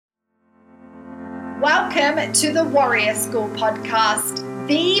Welcome to the Warrior School podcast,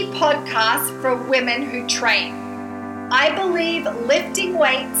 the podcast for women who train. I believe lifting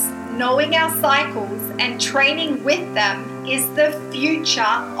weights, knowing our cycles, and training with them is the future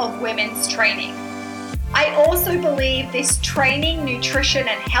of women's training. I also believe this training, nutrition,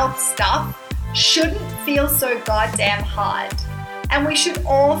 and health stuff shouldn't feel so goddamn hard, and we should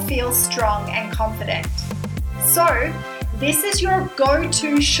all feel strong and confident. So, this is your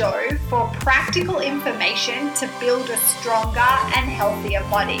go-to show for practical information to build a stronger and healthier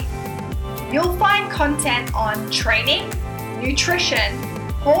body. You'll find content on training, nutrition,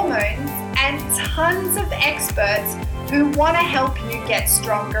 hormones, and tons of experts who want to help you get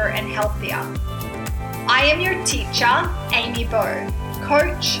stronger and healthier. I am your teacher, Amy Bowe,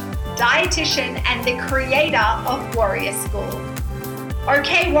 coach, dietitian, and the creator of Warrior School.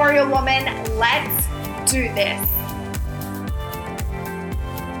 Okay, warrior woman, let's do this.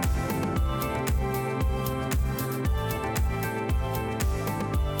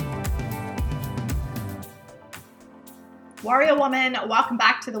 Warrior woman, welcome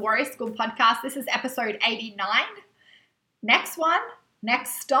back to the Warrior School podcast. This is episode 89. Next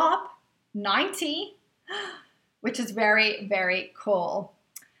stop, 90, which is very, very cool.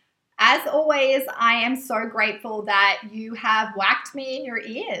 As always, I am so grateful that you have whacked me in your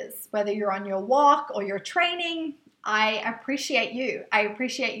ears, whether you're on your walk or you're training. I appreciate you. I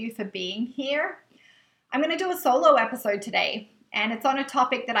appreciate you for being here. I'm going to do a solo episode today, and it's on a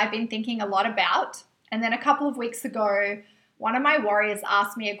topic that I've been thinking a lot about. And then a couple of weeks ago, one of my warriors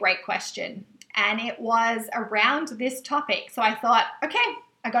asked me a great question, and it was around this topic. So I thought, okay,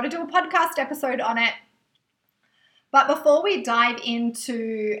 I got to do a podcast episode on it. But before we dive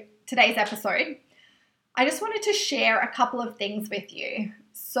into today's episode, I just wanted to share a couple of things with you.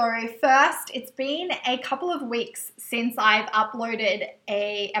 So first, it's been a couple of weeks since I've uploaded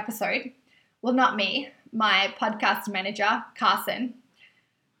an episode. Well, not me, my podcast manager, Carson,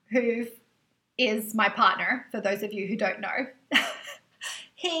 who is my partner, for those of you who don't know.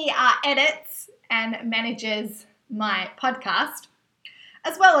 He edits and manages my podcast,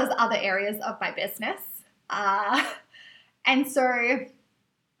 as well as other areas of my business. And so,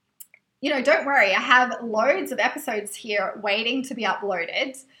 don't worry, I have loads of episodes here waiting to be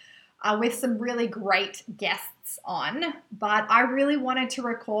uploaded with some really great guests on. But I really wanted to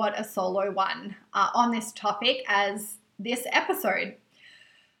record a solo one on this topic as this episode.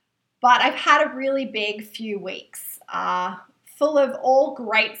 But I've had a really big few weeks full of all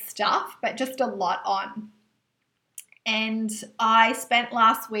great stuff, but just a lot on. And I spent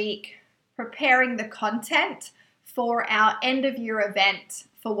last week preparing the content for our end of year event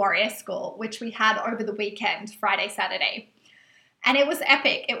for Warrior School, which we had over the weekend, Friday, Saturday. And it was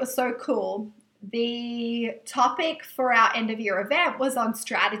epic. It was so cool. The topic for our end of year event was on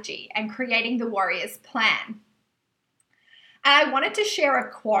strategy and creating the Warrior's plan. And I wanted to share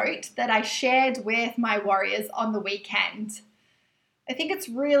a quote that I shared with my warriors on the weekend. I think it's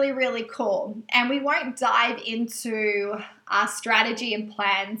really, really cool. And we won't dive into our strategy and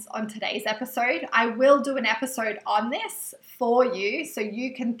plans on today's episode. I will do an episode on this for you so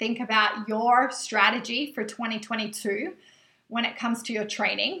you can think about your strategy for 2022 when it comes to your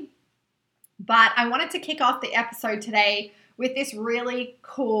training. But I wanted to kick off the episode today with this really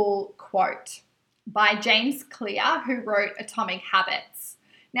cool quote by James Clear, who wrote Atomic Habits.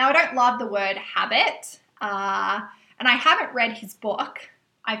 Now, I don't love the word habit, and I haven't read his book.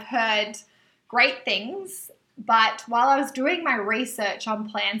 I've heard great things, but while I was doing my research on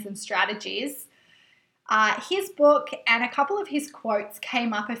plans and strategies, his book and a couple of his quotes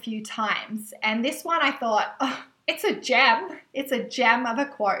came up a few times, and this one I thought, it's a gem. It's a gem of a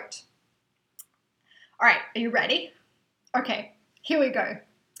quote. All right, are you ready? Okay, here we go.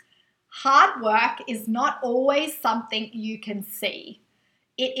 Hard work is not always something you can see.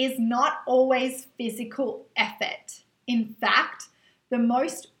 It is not always physical effort. In fact, the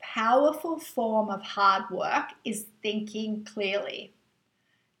most powerful form of hard work is thinking clearly.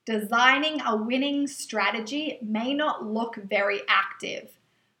 Designing a winning strategy may not look very active,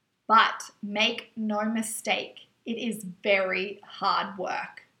 but make no mistake, it is very hard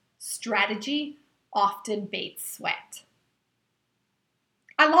work. Strategy often beats sweat.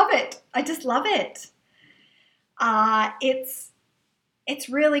 I love it. I just love it. It's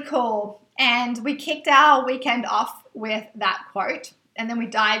really cool. And we kicked our weekend off with that quote. And then we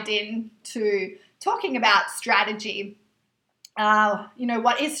dived into talking about strategy.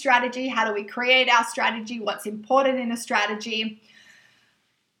 What is strategy? How do we create our strategy? What's important in a strategy?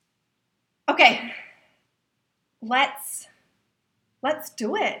 Okay, let's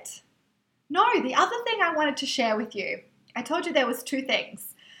do it. No, the other thing I wanted to share with you, I told you there was two things.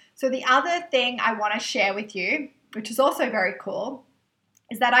 So the other thing I want to share with you, which is also very cool,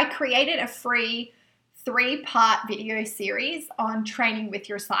 is that I created a free 3-part video series on training with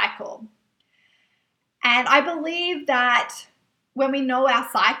your cycle. And I believe that when we know our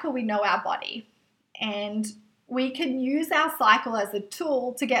cycle, we know our body. And we can use our cycle as a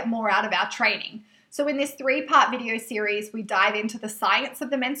tool to get more out of our training. So in this 3-part video series, we dive into the science of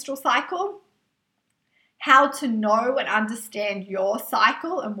the menstrual cycle, how to know and understand your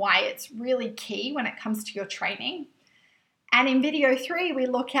cycle and why it's really key when it comes to your training. And in video 3, we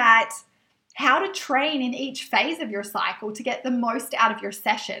look at how to train in each phase of your cycle to get the most out of your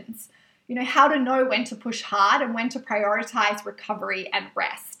sessions. You know, how to know when to push hard and when to prioritize recovery and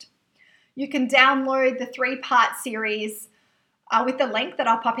rest. You can download the 3-part series with the link that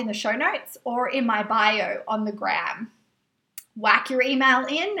I'll pop in the show notes or in my bio on the gram. Whack your email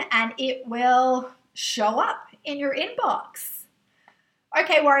in and it will show up in your inbox.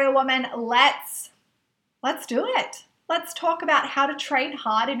 Okay, warrior woman, let's do it. Let's talk about how to train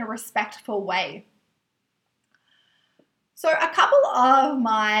hard in a respectful way. So a couple of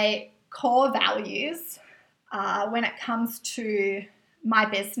my core values when it comes to my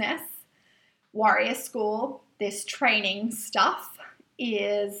business, Warrior School, this training stuff,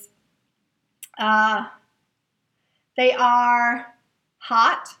 is they are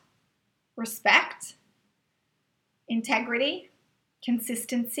heart, respect, integrity,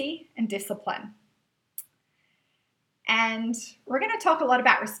 consistency, and discipline. And we're going to talk a lot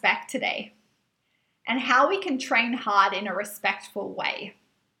about respect today and how we can train hard in a respectful way.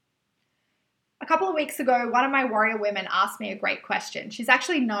 A couple of weeks ago, one of my warrior women asked me a great question. She's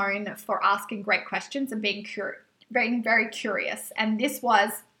actually known for asking great questions and being very curious. And this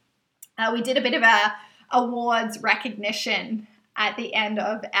was, we did a bit of a awards recognition at the end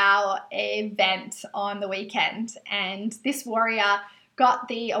of our event on the weekend. And this warrior got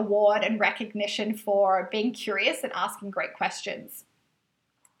the award and recognition for being curious and asking great questions.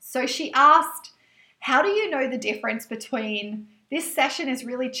 So she asked, how do you know the difference between this session is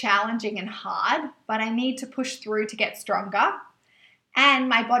really challenging and hard, but I need to push through to get stronger, and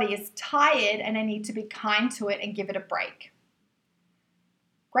my body is tired and I need to be kind to it and give it a break?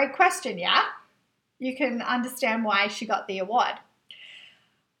 Great question, yeah? You can understand why she got the award.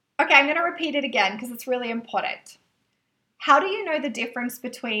 Okay, I'm going to repeat it again because it's really important. How do you know the difference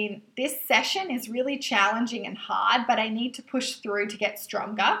between this session is really challenging and hard, but I need to push through to get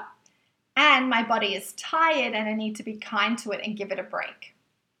stronger, and my body is tired and I need to be kind to it and give it a break?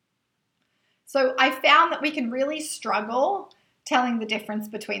 So I found that we can really struggle telling the difference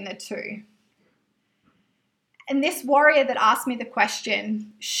between the two. And this warrior that asked me the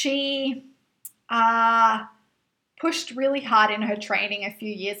question, she pushed really hard in her training a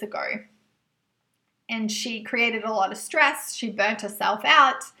few years ago. And she created a lot of stress. She burnt herself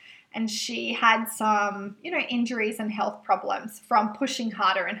out. And she had some, injuries and health problems from pushing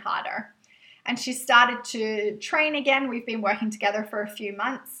harder and harder. And she started to train again. We've been working together for a few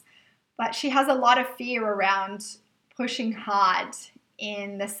months. But she has a lot of fear around pushing hard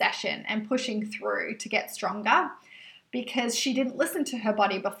in the session and pushing through to get stronger, because she didn't listen to her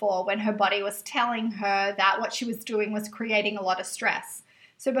body before when her body was telling her that what she was doing was creating a lot of stress.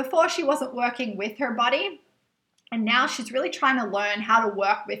 So before, she wasn't working with her body, and now she's really trying to learn how to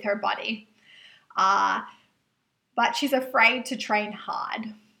work with her body. But she's afraid to train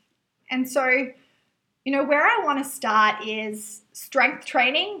hard. And so, where I want to start is strength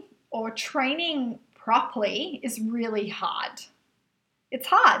training or training properly is really hard. It's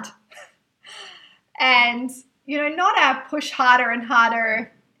hard. And, not a push harder and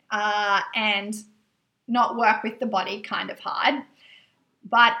harder and not work with the body kind of hard,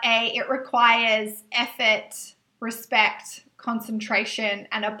 but it requires effort, respect, concentration,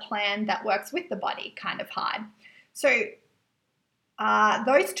 and a plan that works with the body kind of hard. So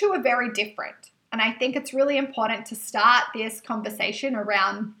those two are very different. And I think it's really important to start this conversation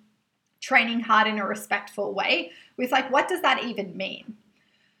around training hard in a respectful way with what does that even mean?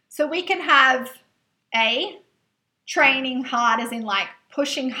 So we can have training hard as in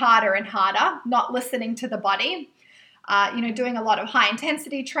pushing harder and harder, not listening to the body, doing a lot of high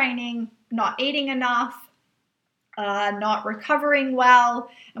intensity training, not eating enough, not recovering well,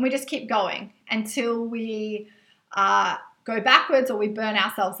 and we just keep going until we go backwards or we burn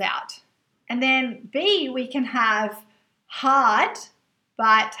ourselves out. And then B, we can have hard,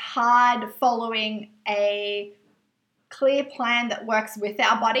 but hard following a clear plan that works with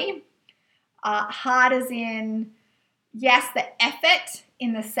our body. Hard as in, yes, the effort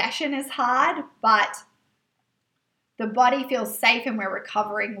in the session is hard, but the body feels safe and we're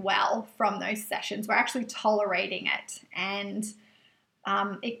recovering well from those sessions. We're actually tolerating it. And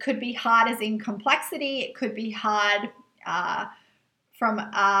It could be hard as in complexity. It could be hard from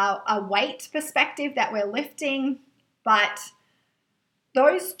a weight perspective that we're lifting. But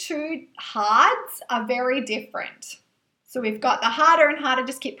those two hards are very different. So we've got the harder and harder,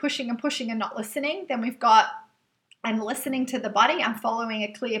 just keep pushing and pushing and not listening. Then we've got, I'm listening to the body, I'm following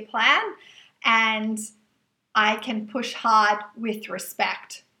a clear plan, and I can push hard with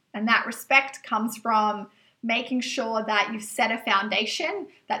respect. And that respect comes from making sure that you've set a foundation,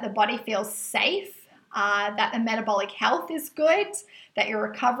 that the body feels safe, that the metabolic health is good, that you're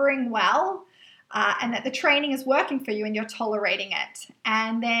recovering well, and that the training is working for you and you're tolerating it.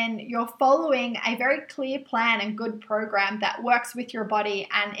 And then you're following a very clear plan and good program that works with your body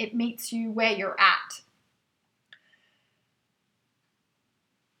and it meets you where you're at.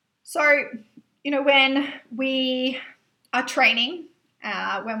 So, when we are training,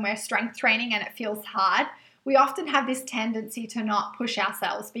 when we're strength training and it feels hard, we often have this tendency to not push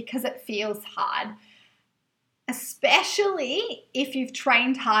ourselves because it feels hard, especially if you've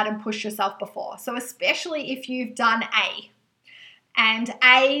trained hard and pushed yourself before. So especially if you've done A, and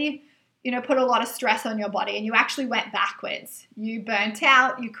A, put a lot of stress on your body and you actually went backwards. You burnt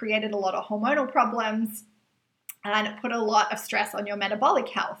out, you created a lot of hormonal problems, and it put a lot of stress on your metabolic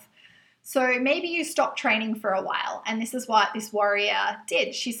health. So maybe you stopped training for a while, and this is what this warrior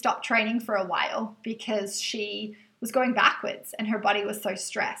did. She stopped training for a while because she was going backwards and her body was so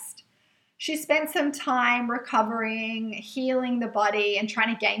stressed. She spent some time recovering, healing the body, and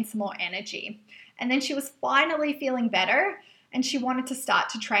trying to gain some more energy. And then she was finally feeling better, and she wanted to start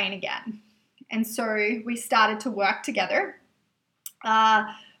to train again. And so we started to work together.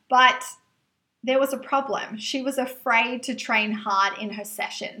 But there was a problem. She was afraid to train hard in her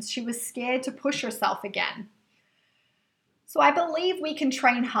sessions. She was scared to push herself again. So I believe we can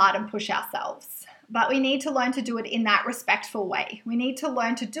train hard and push ourselves, but we need to learn to do it in that respectful way. We need to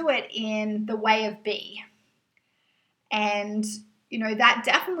learn to do it in the way of B. And, that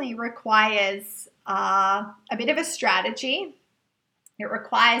definitely requires a bit of a strategy. It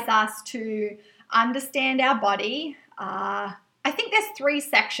requires us to understand our body. I think there's 3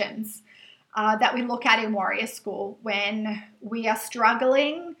 sections that we look at in Warrior School when we are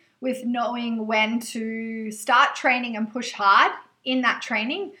struggling with knowing when to start training and push hard in that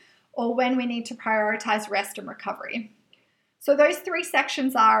training, or when we need to prioritize rest and recovery. So those 3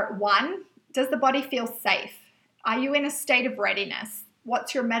 sections are: 1, does the body feel safe? Are you in a state of readiness?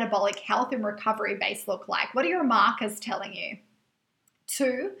 What's your metabolic health and recovery base look like? What are your markers telling you?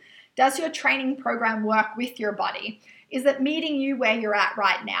 2, does your training program work with your body? Is it meeting you where you're at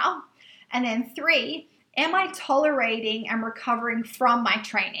right now? And then 3, am I tolerating and recovering from my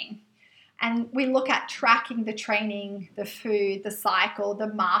training? And we look at tracking the training, the food, the cycle, the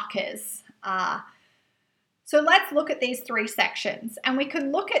markers. So let's look at these 3 sections. And we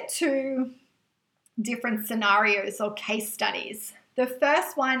can look at 2 different scenarios or case studies. The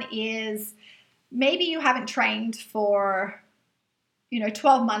first one is maybe you haven't trained for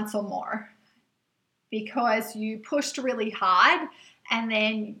 12 months or more because you pushed really hard and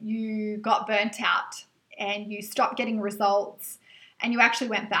then you got burnt out and you stopped getting results and you actually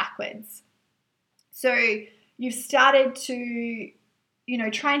went backwards. So you've started to,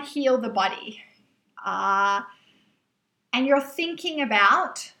 try and heal the body. And you're thinking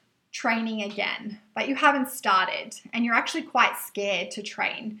about training again, but you haven't started and you're actually quite scared to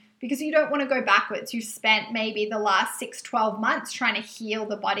train because you don't want to go backwards. You've spent maybe the last 6-12 months trying to heal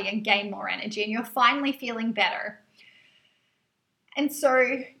the body and gain more energy, and you're finally feeling better. And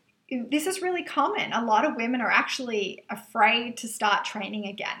so this is really common. A lot of women are actually afraid to start training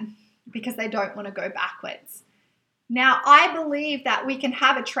again because they don't want to go backwards. Now, I believe that we can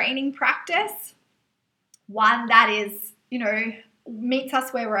have a training practice, one that is, meets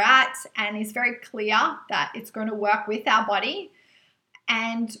us where we're at and is very clear that it's going to work with our body,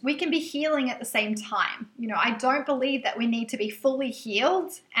 and we can be healing at the same time. I don't believe that we need to be fully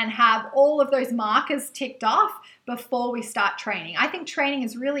healed and have all of those markers ticked off before we start training. I think training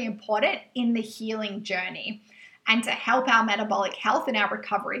is really important in the healing journey and to help our metabolic health and our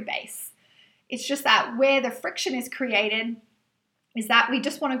recovery base. It's just that where the friction is created is that we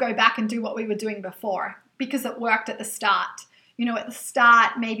just want to go back and do what we were doing before because it worked at the start. At the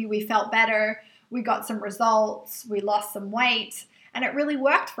start, maybe we felt better, we got some results, we lost some weight, and it really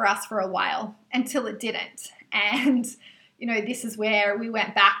worked for us for a while until it didn't. And, this is where we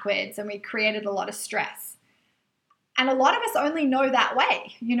went backwards and we created a lot of stress. And a lot of us only know that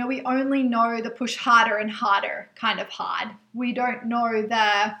way. We only know the push harder and harder kind of hard. We don't know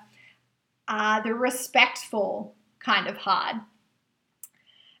the respectful kind of hard.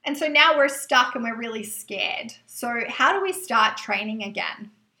 And so now we're stuck and we're really scared. So how do we start training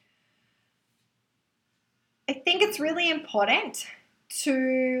again? I think it's really important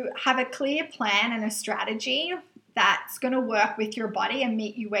to have a clear plan and a strategy that's going to work with your body and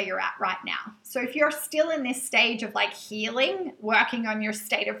meet you where you're at right now. So if you're still in this stage of like healing, working on your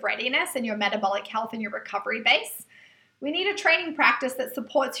state of readiness and your metabolic health and your recovery base, we need a training practice that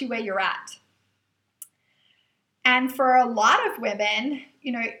supports you where you're at. And for a lot of women,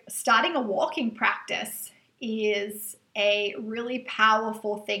 starting a walking practice is a really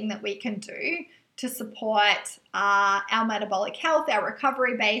powerful thing that we can do to support our metabolic health, our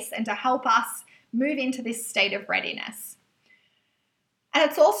recovery base, and to help us move into this state of readiness. And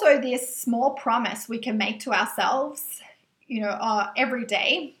it's also this small promise we can make to ourselves, every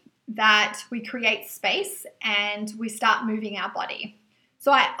day, that we create space and we start moving our body.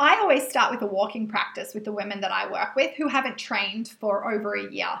 So I always start with a walking practice with the women that I work with who haven't trained for over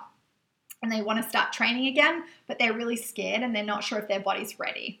a year. And they want to start training again, but they're really scared and they're not sure if their body's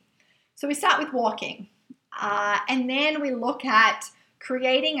ready. So we start with walking. And then we look at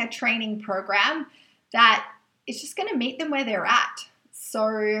creating a training program that is just going to meet them where they're at.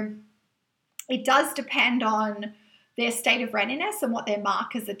 So it does depend on their state of readiness and what their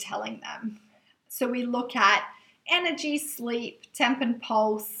markers are telling them. So we look at energy, sleep, temp and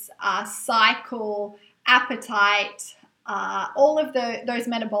pulse, cycle, appetite, all of those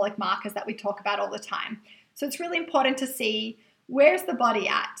metabolic markers that we talk about all the time. So it's really important to see, where's the body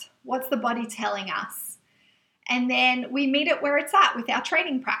at? What's the body telling us? And then we meet it where it's at with our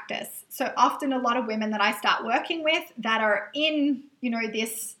training practice. So often a lot of women that I start working with that are in,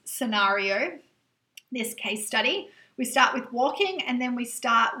 this scenario, this case study, we start with walking and then we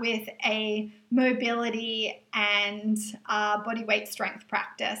start with a mobility and body weight strength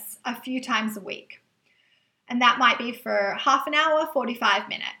practice a few times a week. And that might be for half an hour, 45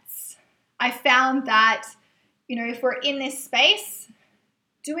 minutes. I found that, if we're in this space,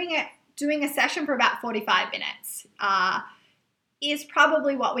 doing a session for about 45 minutes is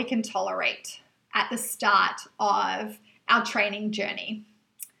probably what we can tolerate at the start of our training journey.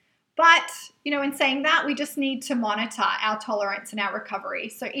 But, in saying that, we just need to monitor our tolerance and our recovery.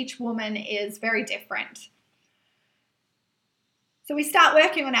 So each woman is very different. So we start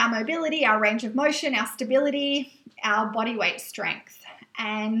working on our mobility, our range of motion, our stability, our body weight strength.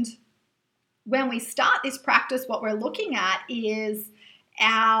 And when we start this practice, what we're looking at is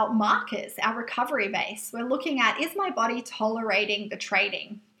our markers, our recovery base. We're looking at, is my body tolerating the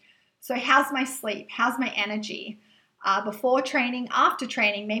training? So how's my sleep? How's my energy? Before training, after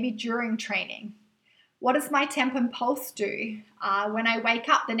training, maybe during training. What does my temp and pulse do when I wake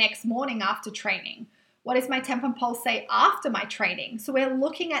up the next morning after training? What does my temp and pulse say after my training? So we're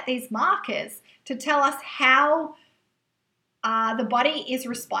looking at these markers to tell us how the body is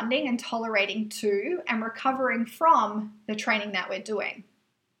responding and tolerating to and recovering from the training that we're doing.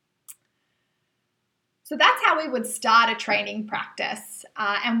 So that's how we would start a training practice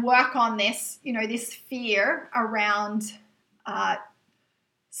and work on this, this fear around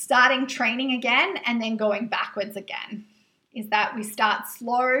starting training again and then going backwards again. Is that we start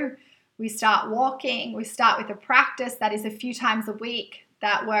slow, we start walking, we start with a practice that is a few times a week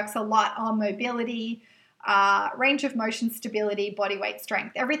that works a lot on mobility, range of motion, stability, body weight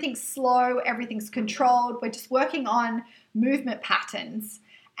strength. Everything's slow, everything's controlled. We're just working on movement patterns.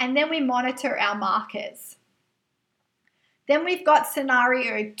 And then we monitor our markers. Then we've got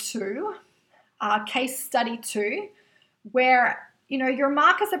scenario 2, case study 2, where, your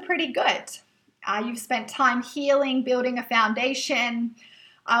markers are pretty good. You've spent time healing, building a foundation.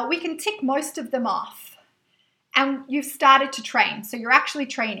 We can tick most of them off. And you've started to train. So you're actually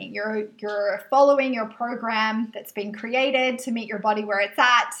training. You're following your program that's been created to meet your body where it's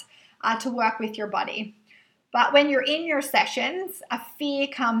at, to work with your body. But when you're in your sessions, a fear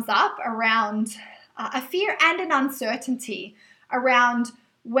comes up around, a fear and an uncertainty around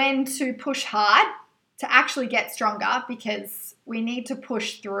when to push hard to actually get stronger, because we need to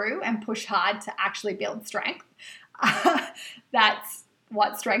push through and push hard to actually build strength. That's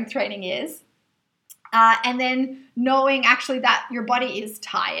what strength training is. And then knowing actually that your body is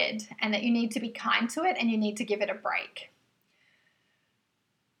tired and that you need to be kind to it and you need to give it a break.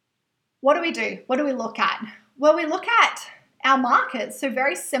 What do we do? What do we look at? Well, we look at our markers. So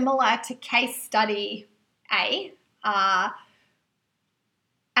very similar to case study A.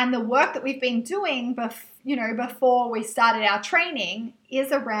 And the work that we've been doing before we started our training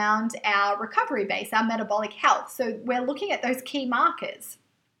is around our recovery base, our metabolic health. So we're looking at those key markers.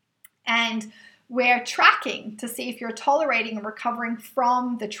 And we're tracking to see if you're tolerating and recovering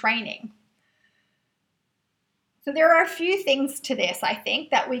from the training. So there are a few things to this, I think,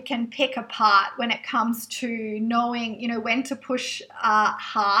 that we can pick apart when it comes to knowing, when to push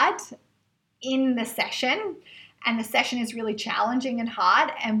hard in the session, and the session is really challenging and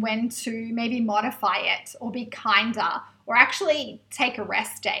hard, and when to maybe modify it or be kinder or actually take a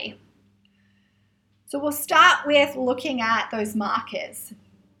rest day. So we'll start with looking at those markers.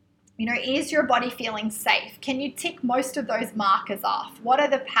 Is your body feeling safe? Can you tick most of those markers off? What are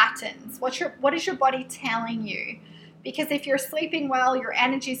the patterns? What is your body telling you? Because if you're sleeping well, your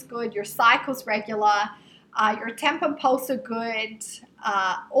energy's good, your cycle's regular, your temp and pulse are good,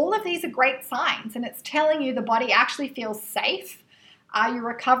 all of these are great signs, and it's telling you the body actually feels safe. Your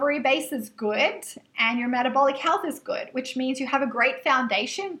recovery base is good, and your metabolic health is good, which means you have a great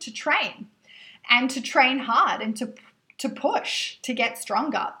foundation to train, and to train hard, and to push, to get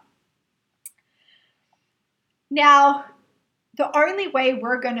stronger. Now, the only way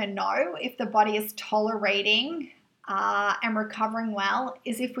we're going to know if the body is tolerating and recovering well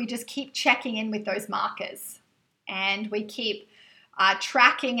is if we just keep checking in with those markers, and we keep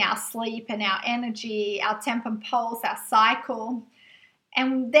tracking our sleep and our energy, our temp and pulse, our cycle.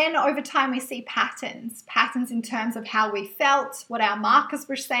 And then over time we see patterns in terms of how we felt, what our markers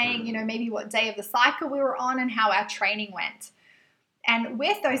were saying, maybe what day of the cycle we were on, and how our training went. And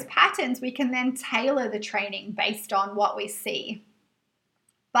with those patterns, we can then tailor the training based on what we see.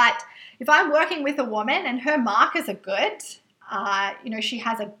 But if I'm working with a woman and her markers are good, she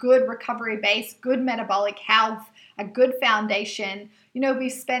has a good recovery base, good metabolic health, a good foundation,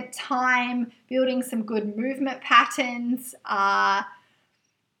 we've spent time building some good movement patterns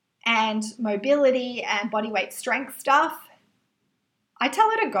and mobility and body weight strength stuff, I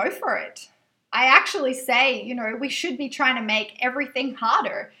tell her to go for it. I actually say, we should be trying to make everything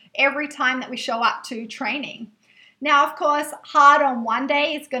harder every time that we show up to training. Now, of course, hard on one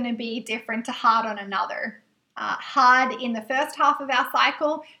day is going to be different to hard on another. Hard in the first half of our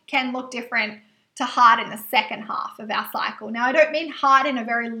cycle can look different to hard in the second half of our cycle. Now, I don't mean hard in a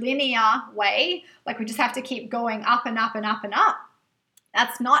very linear way, like we just have to keep going up and up and up and up.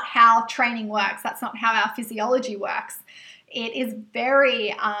 That's not how training works. That's not how our physiology works. It is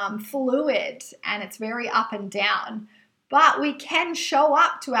very fluid, and it's very up and down. But we can show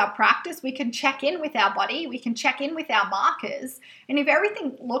up to our practice. We can check in with our body. We can check in with our markers. And if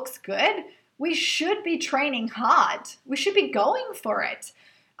everything looks good, we should be training hard. We should be going for it.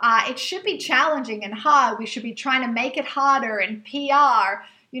 It should be challenging and hard. We should be trying to make it harder and PR,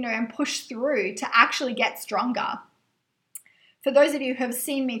 and push through to actually get stronger. For those of you who have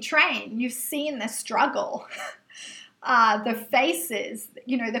seen me train, you've seen the struggle. The faces,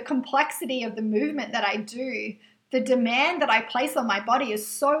 the complexity of the movement that I do, the demand that I place on my body is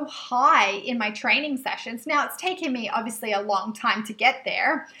so high in my training sessions. Now, it's taken me obviously a long time to get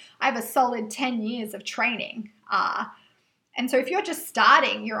there. I have a solid 10 years of training. And so if you're just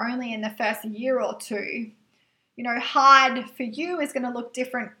starting, you're only in the first year or two, hard for you is going to look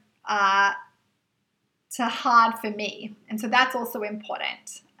different to hard for me. And so that's also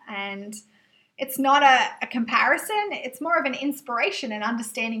important. And it's not a comparison. It's more of an inspiration and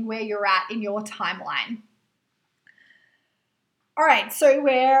understanding where you're at in your timeline. All right, so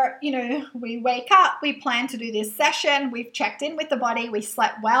we wake up, we plan to do this session, we've checked in with the body, we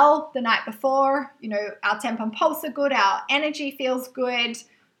slept well the night before, our temp and pulse are good, our energy feels good,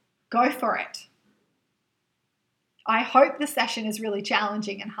 go for it. I hope the session is really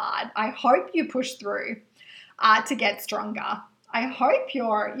challenging and hard. I hope you push through to get stronger. I hope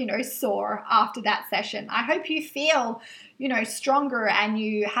you're, sore after that session. I hope you feel, stronger and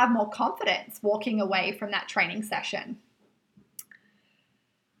you have more confidence walking away from that training session.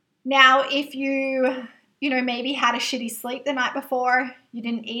 Now, if you, maybe had a shitty sleep the night before, you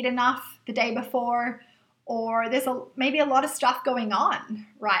didn't eat enough the day before, or there's maybe a lot of stuff going on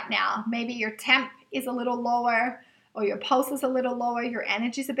right now. Maybe your temp is a little lower, or your pulse is a little lower, your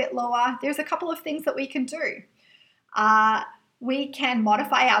energy is a bit lower. There's a couple of things that we can do. We can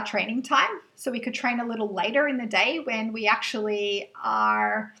modify our training time. So we could train a little later in the day when we actually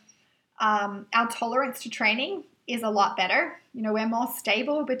are, our tolerance to training is a lot better. We're more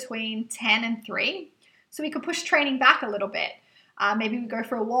stable between 10 and 3. So we could push training back a little bit. Maybe we go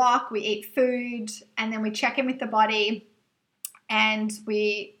for a walk, we eat food, and then we check in with the body and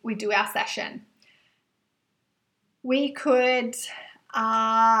we do our session. We could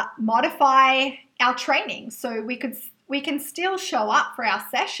modify our training. So we can still show up for our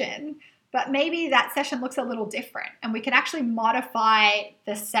session, but maybe that session looks a little different, and we can actually modify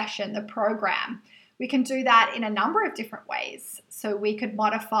the session, the program. We can do that in a number of different ways. So we could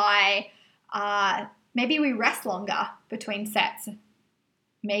modify, maybe we rest longer between sets.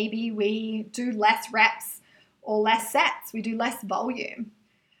 Maybe we do less reps or less sets. We do less volume.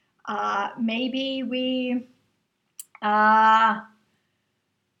 Maybe we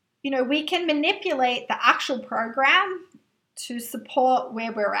we can manipulate the actual program to support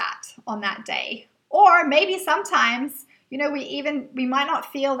where we're at on that day. Or maybe sometimes, we might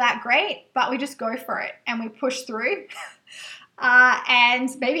not feel that great, but we just go for it and we push through. And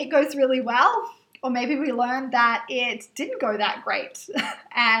maybe it goes really well, or maybe we learn that it didn't go that great.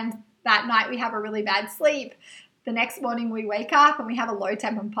 And that night we have a really bad sleep. The next morning we wake up and we have a low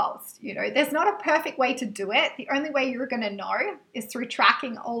temp and pulse. There's not a perfect way to do it. The only way you're going to know is through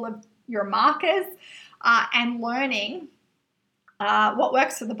tracking all of your markers and learning what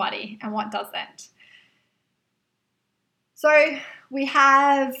works for the body and what doesn't. So we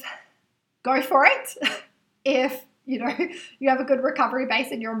have go for it. If you have a good recovery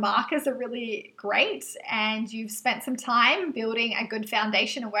base and your markers are really great and you've spent some time building a good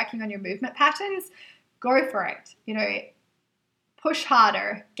foundation and working on your movement patterns, go for it. Push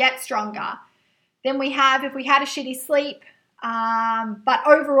harder, get stronger. Then if we had a shitty sleep, but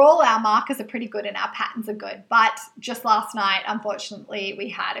overall our markers are pretty good and our patterns are good. But just last night, unfortunately, we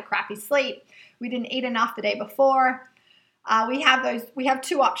had a crappy sleep. We didn't eat enough the day before. We have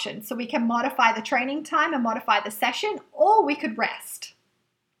two options. So we can modify the training time and modify the session, or we could rest.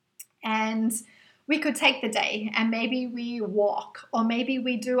 And we could take the day and maybe we walk, or maybe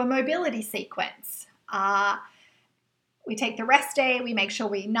we do a mobility sequence. We take the rest day, we make sure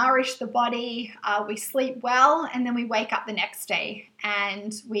we nourish the body, we sleep well, and then we wake up the next day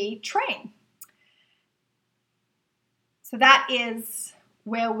and we train. So that is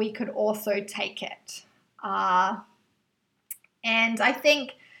where we could also take it. And I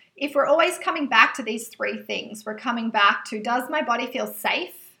think if we're always coming back to these three things, we're coming back to, does my body feel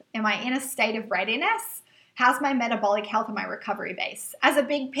safe? Am I in a state of readiness? How's my metabolic health and my recovery base? As a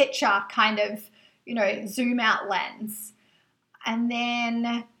big picture kind of, zoom out lens. And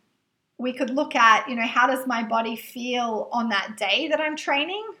then we could look at, how does my body feel on that day that I'm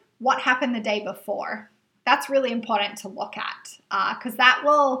training? What happened the day before? That's really important to look at because that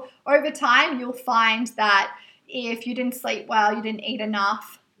will, over time, you'll find that if you didn't sleep well, you didn't eat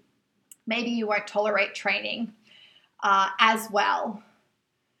enough, maybe you won't tolerate training as well.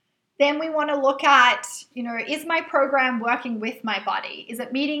 Then we want to look at, is my program working with my body? Is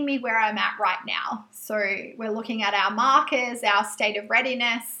it meeting me where I'm at right now? So we're looking at our markers, our state of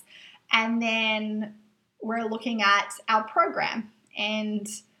readiness, and then we're looking at our program. And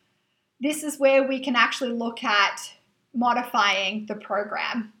this is where we can actually look at modifying the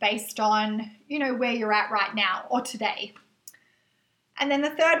program based on, where you're at right now or today. And then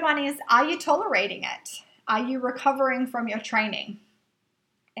the third one is, are you tolerating it? Are you recovering from your training?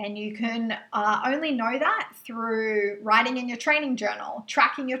 And you can only know that through writing in your training journal,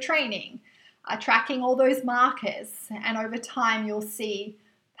 tracking your training, tracking all those markers. And over time, you'll see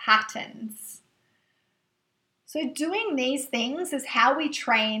patterns. So doing these things is how we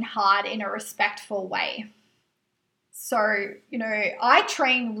train hard in a respectful way. So, I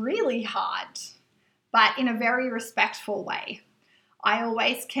train really hard, but in a very respectful way. I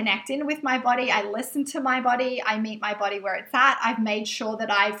always connect in with my body. I listen to my body. I meet my body where it's at. I've made sure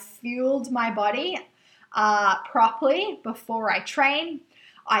that I've fueled my body properly before I train.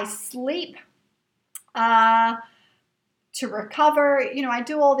 I sleep to recover. I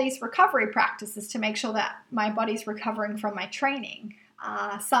do all these recovery practices to make sure that my body's recovering from my training.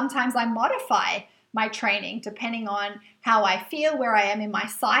 Sometimes I modify my training depending on how I feel, where I am in my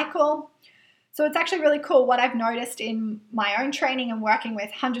cycle. So it's actually really cool. What I've noticed in my own training and working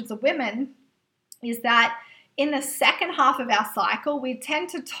with hundreds of women is that in the second half of our cycle, we tend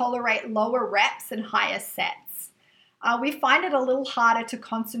to tolerate lower reps and higher sets. We find it a little harder to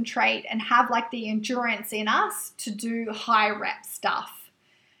concentrate and have the endurance in us to do high rep stuff.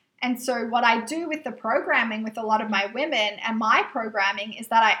 And so what I do with the programming with a lot of my women and my programming is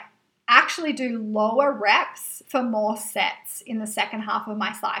that I actually do lower reps for more sets in the second half of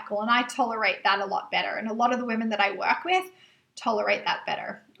my cycle. And I tolerate that a lot better. And a lot of the women that I work with tolerate that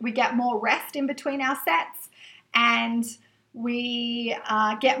better. We get more rest in between our sets and we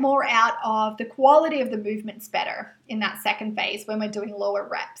get more out of the quality of the movements better in that second phase when we're doing lower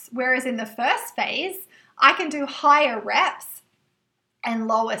reps. Whereas in the first phase, I can do higher reps and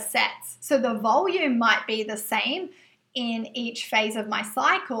lower sets. So the volume might be the same in each phase of my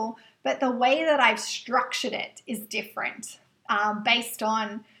cycle, but the way that I've structured it is different based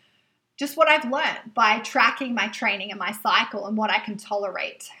on just what I've learned by tracking my training and my cycle and what I can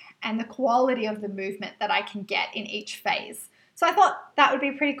tolerate and the quality of the movement that I can get in each phase. So I thought that would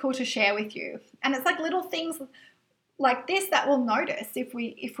be pretty cool to share with you. And it's little things like this that we'll notice if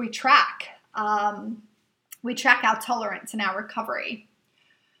we track. We track our tolerance and our recovery.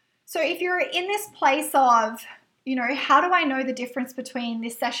 So if you're in this place of, how do I know the difference between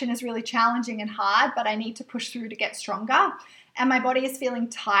this session is really challenging and hard, but I need to push through to get stronger, and my body is feeling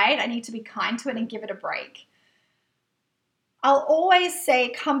tired, I need to be kind to it and give it a break. I'll always say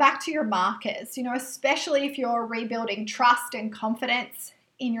come back to your markers, especially if you're rebuilding trust and confidence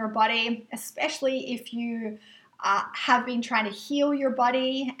in your body, especially if you have been trying to heal your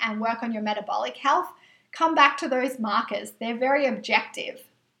body and work on your metabolic health. Come back to those markers. They're very objective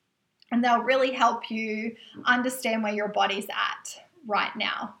and they'll really help you understand where your body's at right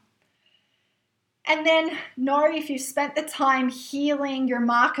now. And then know if you've spent the time healing, your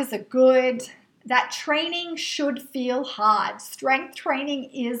markers are good, that training should feel hard. Strength training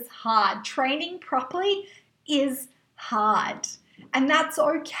is hard. Training properly is hard. And that's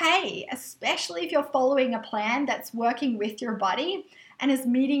okay, especially if you're following a plan that's working with your body and is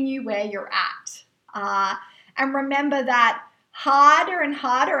meeting you where you're at. And remember that harder and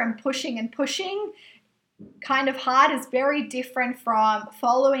harder and pushing, kind of hard is very different from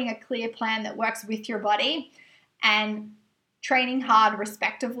following a clear plan that works with your body and training hard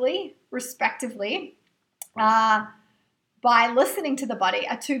respectively, by listening to the body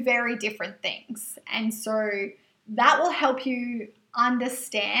are two very different things. And so that will help you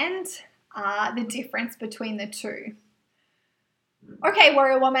understand the difference between the two. Okay,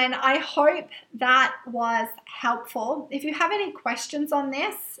 Warrior Woman, I hope that was helpful. If you have any questions on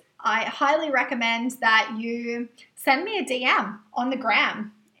this, I highly recommend that you send me a DM on the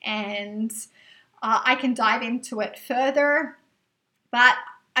gram and I can dive into it further. But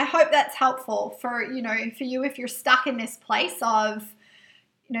I hope that's helpful for you if you're stuck in this place of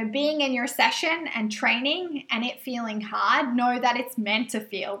being in your session and training and it feeling hard. Know that it's meant to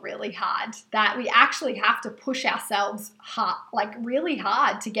feel really hard, that we actually have to push ourselves hard, like really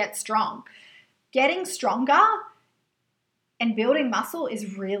hard to get strong. Getting stronger and building muscle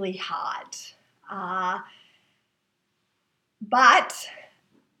is really hard. But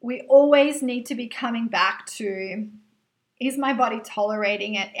we always need to be coming back to, is my body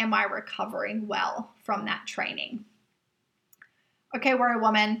tolerating it? Am I recovering well from that training? Okay, Warrior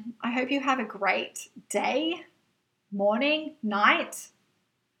Woman, I hope you have a great day, morning, night,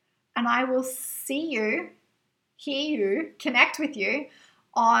 and I will see you, hear you, connect with you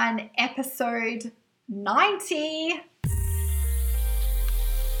on episode 90.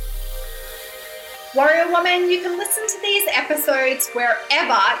 Warrior Woman, you can listen to these episodes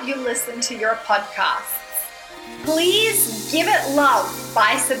wherever you listen to your podcasts. Please give it love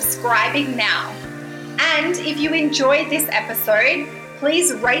by subscribing now. And if you enjoyed this episode,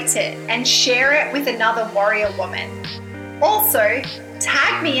 please rate it and share it with another Warrior Woman. Also,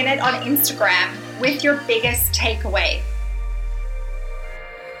 tag me in it on Instagram with your biggest takeaway.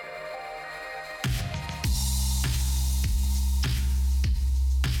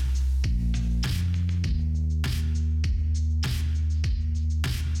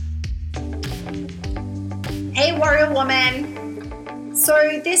 Hey Warrior Woman!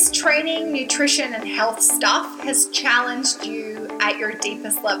 So this training, nutrition and health stuff has challenged you at your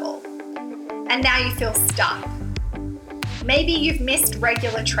deepest level and now you feel stuck. Maybe you've missed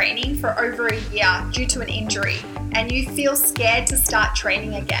regular training for over a year due to an injury and you feel scared to start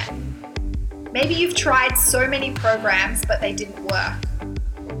training again. Maybe you've tried so many programs but they didn't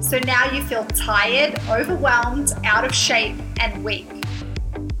work. So now you feel tired, overwhelmed, out of shape and weak.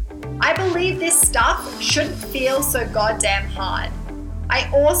 I believe this stuff shouldn't feel so goddamn hard. I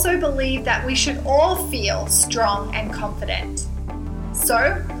also believe that we should all feel strong and confident.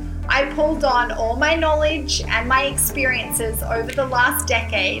 So, I pulled on all my knowledge and my experiences over the last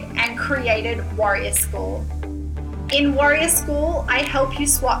decade and created Warrior School. In Warrior School, I help you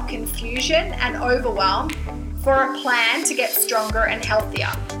swap confusion and overwhelm for a plan to get stronger and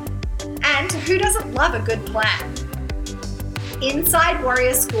healthier. And who doesn't love a good plan? Inside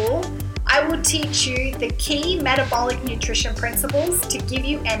Warrior School, I will teach you the key metabolic nutrition principles to give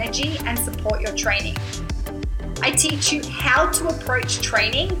you energy and support your training. I teach you how to approach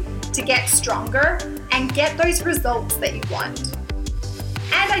training to get stronger and get those results that you want.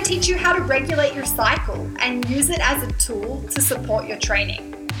 And I teach you how to regulate your cycle and use it as a tool to support your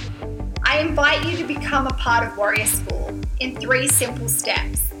training. I invite you to become a part of Warrior School in 3 simple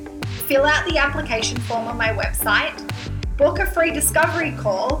steps. Fill out the application form on my website. Book a free discovery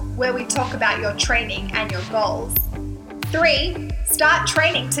call where we talk about your training and your goals. 3, start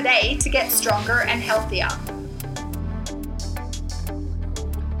training today to get stronger and healthier.